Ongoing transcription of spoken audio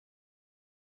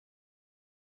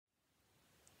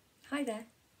Hi there,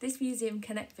 this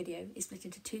MuseumConnect video is split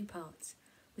into two parts.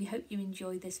 We hope you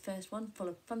enjoy this first one full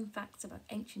of fun facts about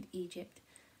ancient Egypt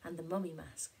and the mummy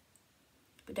mask.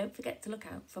 But don't forget to look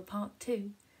out for part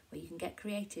 2 where you can get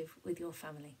creative with your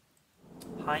family.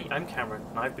 Hi, I'm Cameron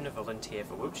and I've been a volunteer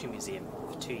for Wiltshire Museum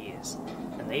for 2 years,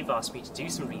 and they've asked me to do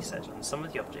some research on some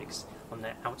of the objects on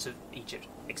their Out of Egypt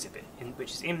exhibit,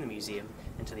 which is in the museum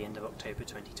until the end of October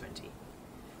 2020.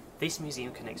 This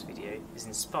MuseumConnect video is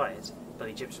inspired by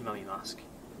the Egyptian mummy mask.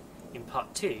 In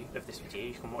part 2 of this video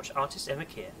you can watch artist Emma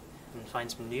Kerr and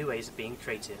find some new ways of being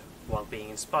creative while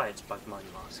being inspired by the mummy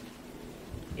mask.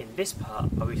 In this part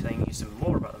I'll be telling you some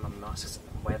more about the mummy masks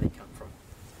and where they come from.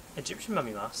 Egyptian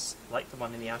mummy masks, like the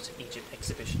one in the Out of Egypt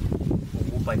exhibition,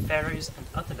 were worn by pharaohs and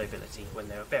other nobility when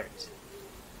they were buried.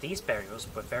 These burials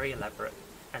were very elaborate,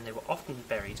 and they were often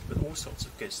buried with all sorts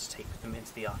of goods to take with them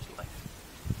into the afterlife.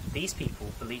 These people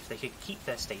believed they could keep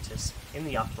their status in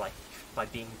the afterlife by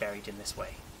being buried in this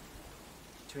way.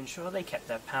 To ensure they kept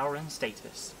their power and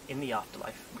status in the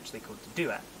afterlife, which they called the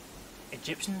duat,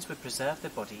 Egyptians would preserve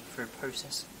their body through a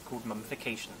process called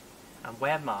mummification and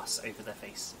wear masks over their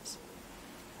faces.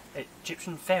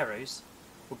 Egyptian pharaohs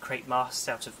would create masks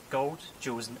out of gold,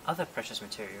 jewels and other precious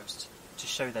materials to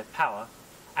show their power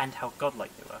and how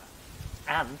godlike they were,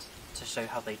 and to show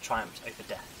how they triumphed over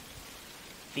death.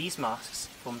 These masks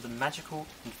formed the magical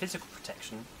and physical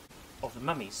protection of the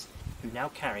mummies, who now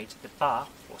carried the ba,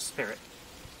 or spirit,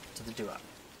 to the duat.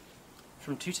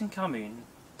 From Tutankhamun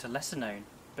to lesser known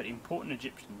but important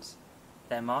Egyptians,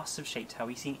 their masks have shaped how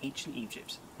we see ancient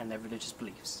Egypt and their religious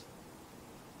beliefs.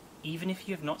 Even if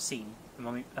you have not seen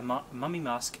a mummy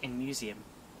mask in a museum,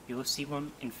 you will see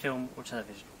one in film or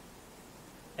television.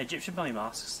 Egyptian mummy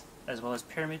masks, as well as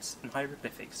pyramids and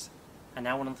hieroglyphics, are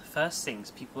now one of the first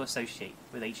things people associate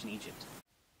with ancient Egypt.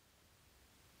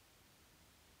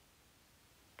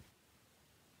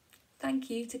 Thank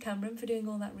you to Cameron for doing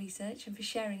all that research and for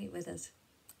sharing it with us.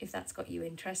 If that's got you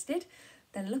interested,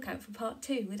 then look out for part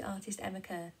 2 with artist Emma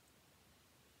Kerr.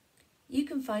 You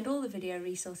can find all the video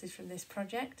resources from this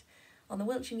project on the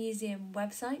Wiltshire Museum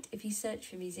website if you search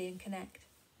for MuseumConnect.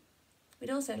 We'd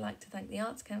also like to thank the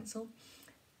Arts Council,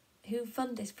 who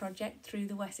fund this project through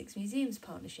the Wessex Museums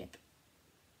Partnership.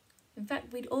 In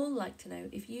fact, we'd all like to know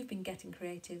if you've been getting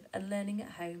creative and learning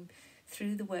at home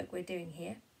through the work we're doing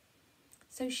here.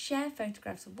 So share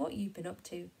photographs of what you've been up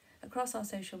to across our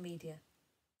social media.